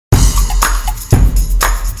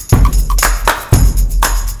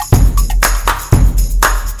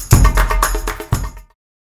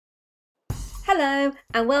Hello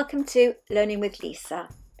and welcome to Learning with Lisa.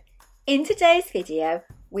 In today's video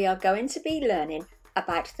we are going to be learning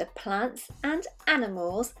about the plants and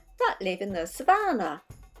animals that live in the savannah.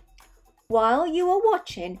 While you are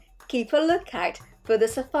watching, keep a lookout for the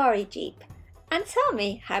safari jeep and tell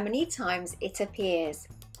me how many times it appears.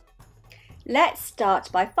 Let's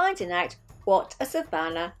start by finding out what a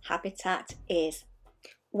savanna habitat is.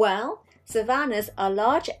 Well, savannas are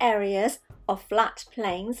large areas of flat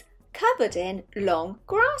plains covered in long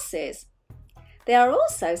grasses. They are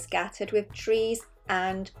also scattered with trees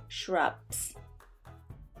and shrubs.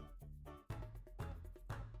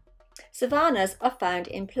 Savannas are found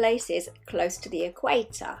in places close to the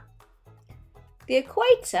equator. The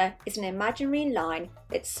equator is an imaginary line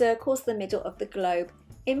that circles the middle of the globe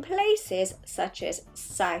in places such as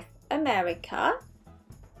South America,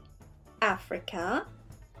 Africa,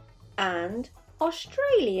 and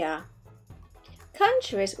Australia.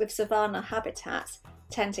 Countries with savanna habitats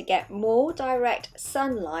tend to get more direct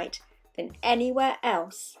sunlight than anywhere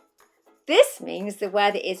else. This means the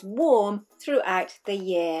weather is warm throughout the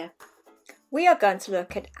year. We are going to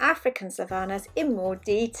look at African savannas in more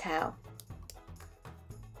detail.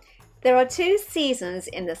 There are two seasons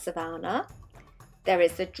in the savanna. There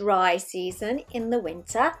is the dry season in the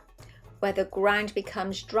winter, where the ground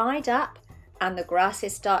becomes dried up and the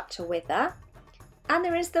grasses start to wither. And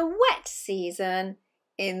there is the wet season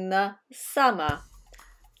in the summer.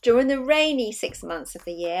 During the rainy 6 months of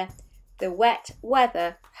the year, the wet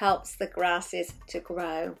weather helps the grasses to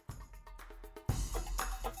grow.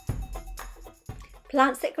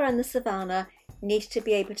 Plants that grow in the savanna need to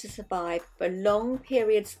be able to survive for long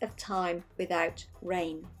periods of time without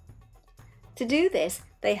rain. To do this,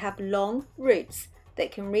 they have long roots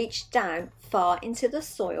that can reach down far into the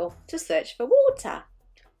soil to search for water,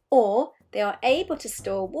 or they are able to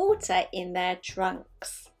store water in their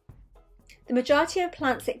trunks. The majority of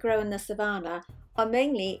plants that grow in the savanna are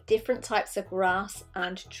mainly different types of grass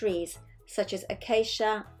and trees, such as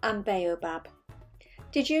acacia and baobab.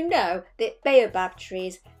 Did you know that baobab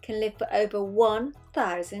trees can live for over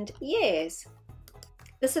 1,000 years?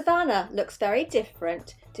 The savanna looks very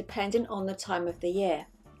different depending on the time of the year.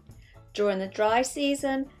 During the dry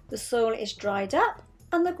season, the soil is dried up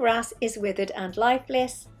and the grass is withered and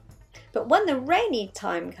lifeless. But when the rainy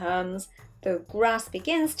time comes, the grass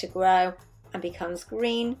begins to grow and becomes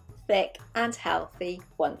green, thick and healthy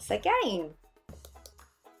once again.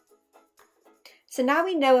 So now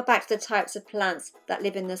we know about the types of plants that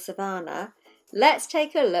live in the savanna, let's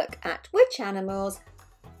take a look at which animals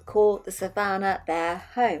call the savanna their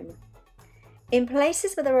home. In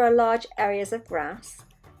places where there are large areas of grass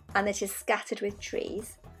and it is scattered with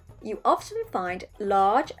trees, you often find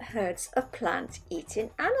large herds of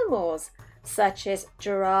plant-eating animals such as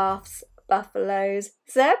giraffes, buffaloes,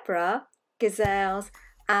 zebra, gazelles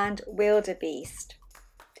and wildebeest.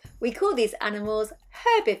 We call these animals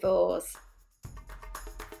herbivores.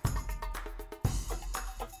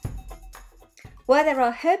 Where there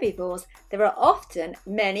are herbivores, there are often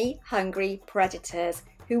many hungry predators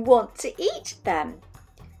who want to eat them.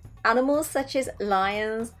 Animals such as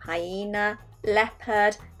lions, hyena,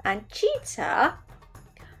 leopard and cheetah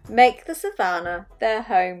make the savanna their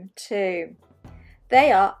home too.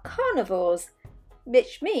 They are carnivores,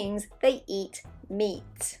 which means they eat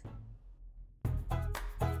meat.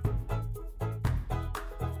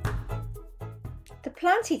 The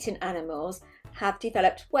plant-eating animals have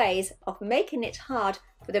developed ways of making it hard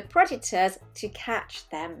for the predators to catch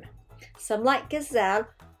them. Some, like gazelle,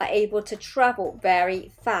 are able to travel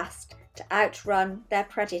very fast to outrun their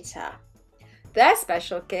predator. Their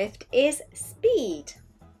special gift is speed.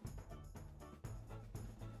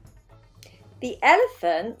 The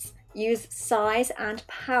elephants use size and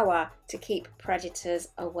power to keep predators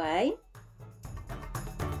away.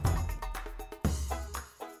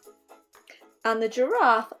 And the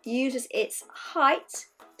giraffe uses its height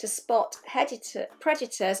to spot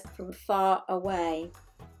predators from far away.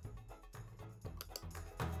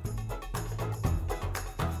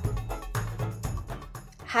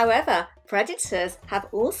 However, predators have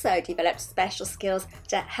also developed special skills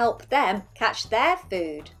to help them catch their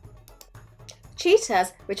food.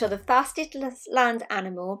 Cheetahs, which are the fastest land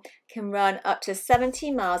animal, can run up to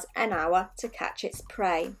 70 miles an hour to catch its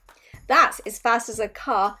prey. That's as fast as a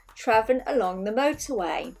car travelling along the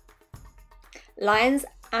motorway. Lions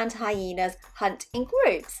and hyenas hunt in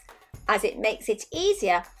groups, as it makes it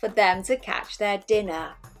easier for them to catch their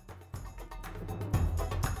dinner.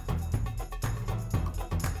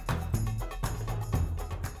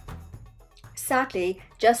 Sadly,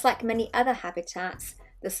 just like many other habitats,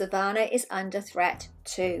 the savanna is under threat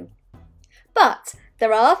too. But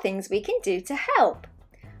There are things we can do to help.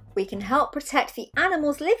 We can help protect the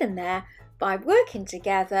animals living there by working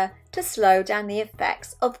together to slow down the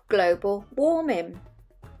effects of global warming.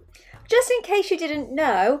 Just in case you didn't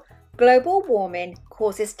know, global warming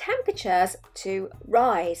causes temperatures to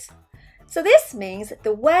rise. So this means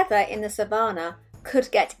the weather in the savannah could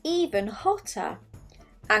get even hotter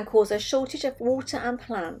and cause a shortage of water and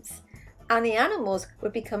plants, and the animals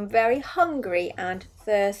would become very hungry and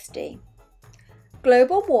thirsty.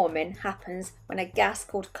 Global warming happens when a gas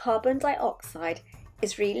called carbon dioxide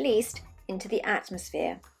is released into the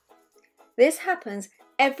atmosphere. This happens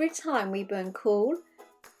every time we burn coal,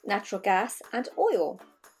 natural gas and oil.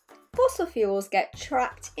 Fossil fuels get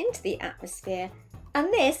trapped into the atmosphere,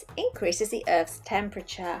 and this increases the Earth's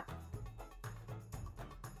temperature.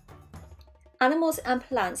 Animals and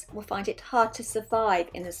plants will find it hard to survive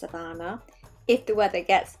in the savannah if the weather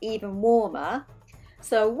gets even warmer.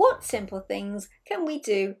 So what simple things can we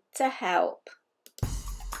do to help?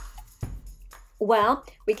 Well,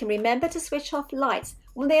 we can remember to switch off lights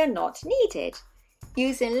when they are not needed.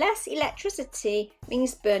 Using less electricity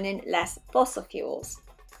means burning less fossil fuels.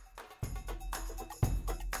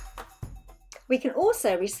 We can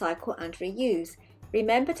also recycle and reuse.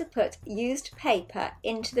 Remember to put used paper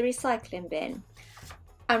into the recycling bin.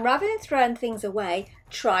 And rather than throwing things away,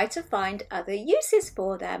 try to find other uses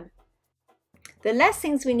for them. The less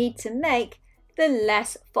things we need to make, the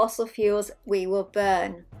less fossil fuels we will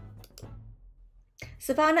burn.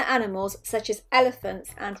 Savannah animals such as elephants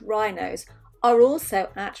and rhinos are also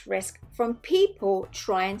at risk from people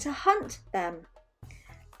trying to hunt them.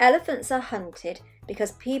 Elephants are hunted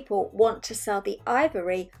because people want to sell the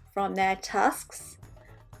ivory from their tusks,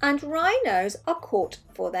 and rhinos are caught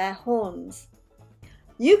for their horns.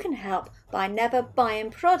 You can help by never buying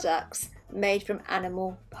products made from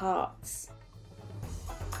animal parts.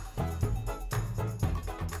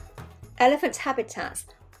 Elephant habitats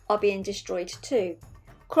are being destroyed too.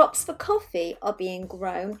 Crops for coffee are being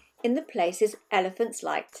grown in the places elephants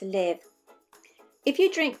like to live. If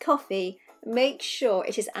you drink coffee, make sure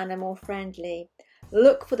it is animal friendly.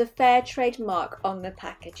 Look for the fair trade mark on the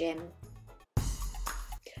packaging.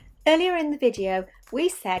 Earlier in the video, we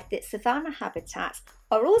said that savannah habitats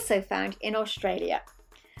are also found in Australia.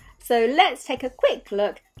 So let's take a quick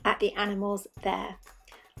look at the animals there,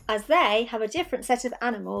 as they have a different set of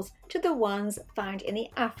animals to the ones found in the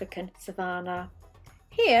African savannah.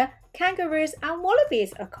 Here, kangaroos and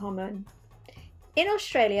wallabies are common. In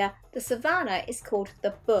Australia, the savannah is called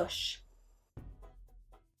the bush.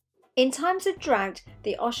 In times of drought,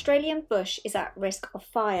 the Australian bush is at risk of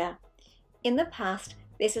fire. In the past,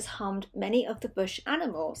 this has harmed many of the bush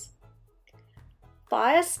animals.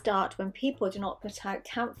 Fires start when people do not put out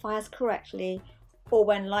campfires correctly or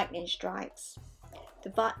when lightning strikes.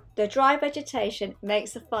 The dry vegetation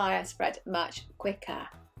makes the fire spread much quicker.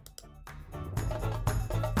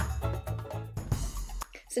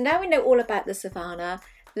 So now we know all about the savannah,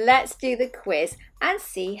 let's do the quiz and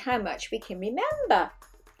see how much we can remember.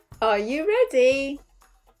 Are you ready?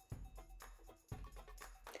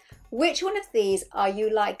 Which one of these are you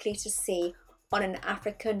likely to see on an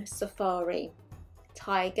African safari?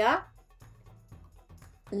 Tiger,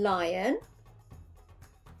 lion,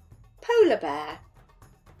 polar bear?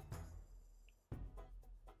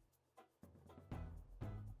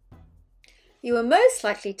 You are most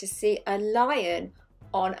likely to see a lion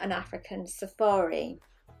on an African safari.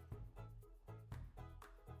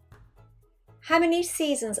 How many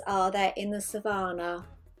seasons are there in the savannah?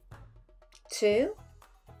 2,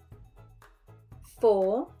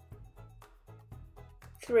 4,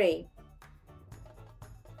 3.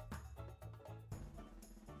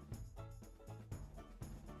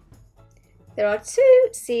 There are 2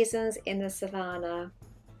 seasons in the savannah.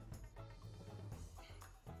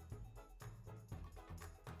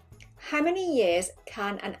 How many years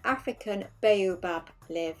can an African Baobab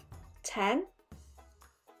live? 10,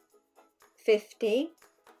 50,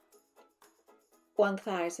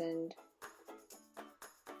 1,000.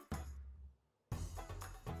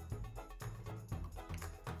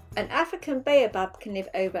 An African Baobab can live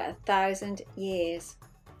over 1,000 years.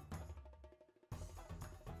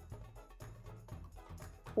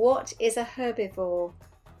 What is a herbivore?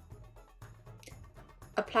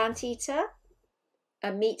 A plant eater?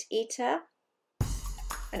 A meat eater?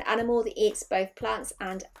 An animal that eats both plants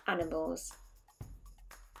and animals.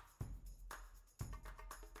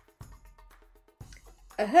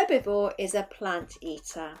 A herbivore is a plant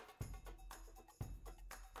eater.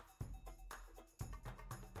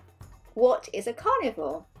 What is a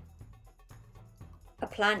carnivore? A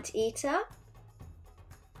plant eater?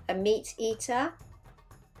 A meat eater?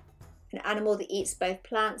 an animal that eats both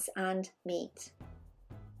plants and meat.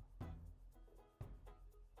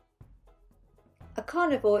 A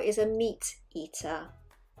carnivore is a meat eater.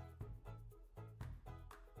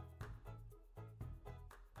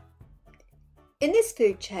 In this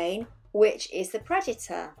food chain, which is the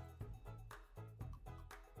predator?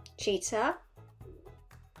 Cheetah,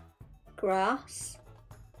 grass,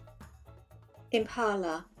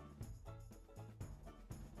 impala.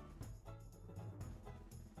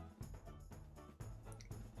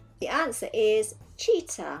 The answer is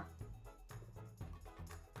cheetah.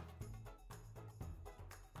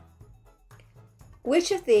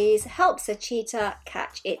 Which of these helps a cheetah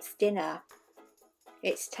catch its dinner?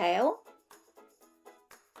 Its tail,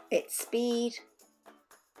 its speed,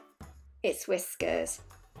 its whiskers.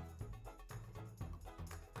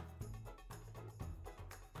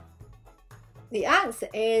 The answer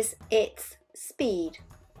is its speed.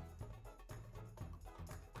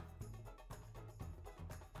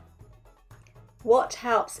 What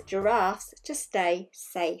helps giraffes to stay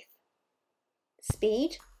safe?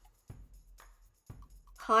 Speed,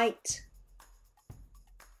 height,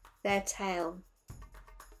 their tail.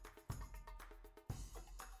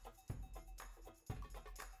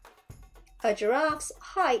 A giraffe's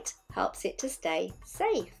height helps it to stay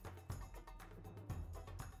safe.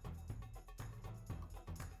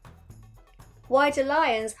 Why do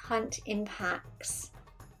lions hunt in packs?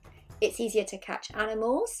 It's easier to catch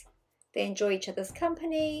animals, they enjoy each other's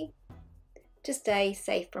company, to stay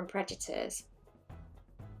safe from predators.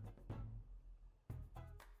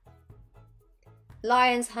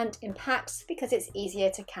 Lions hunt in packs because it's easier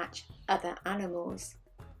to catch other animals.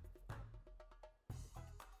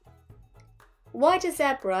 Why do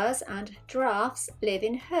zebras and giraffes live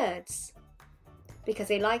in herds? Because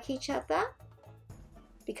they like each other?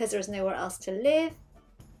 Because there is nowhere else to live?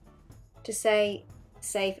 To stay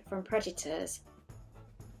safe from predators?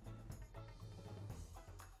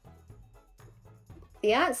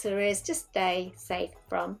 The answer is to stay safe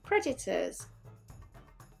from predators.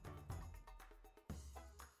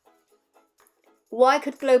 Why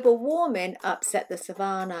could global warming upset the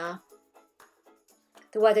savannah?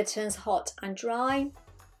 The weather turns hot and dry.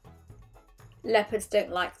 Leopards don't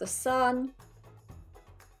like the sun.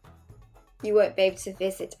 You won't be able to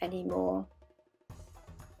visit anymore.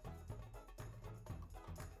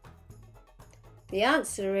 The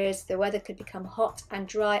answer is the weather could become hot and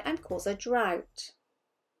dry and cause a drought.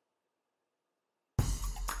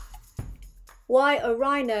 Why are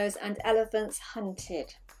rhinos and elephants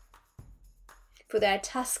hunted? For their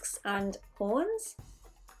tusks and horns?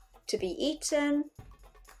 To be eaten?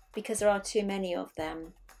 Because there are too many of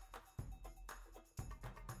them.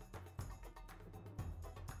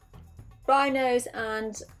 Rhinos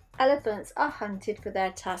and elephants are hunted for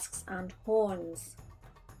their tusks and horns.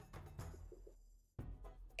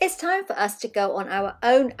 It's time for us to go on our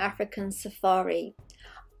own African safari.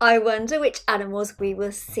 I wonder which animals we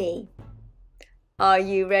will see. Are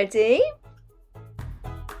you ready?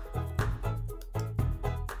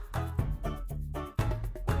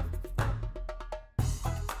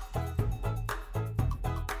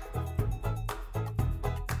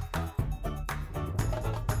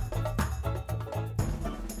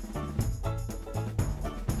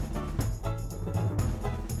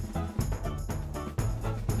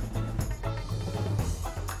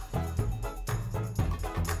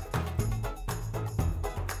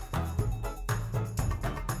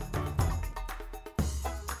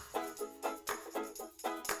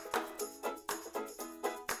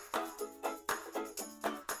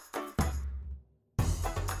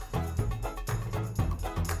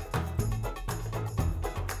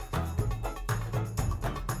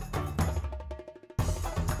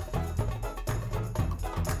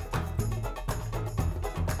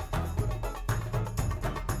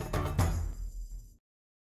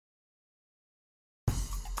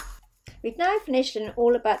 We've now finished learning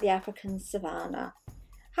all about the African savannah.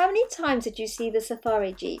 How many times did you see the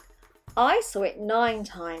safari jeep? I saw it 9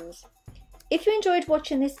 times. If you enjoyed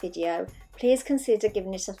watching this video, please consider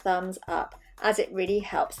giving it a thumbs up as it really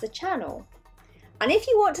helps the channel. And if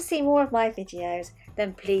you want to see more of my videos,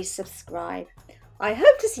 then please subscribe. I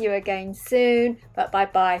hope to see you again soon, but bye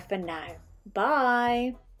bye for now.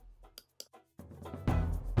 Bye.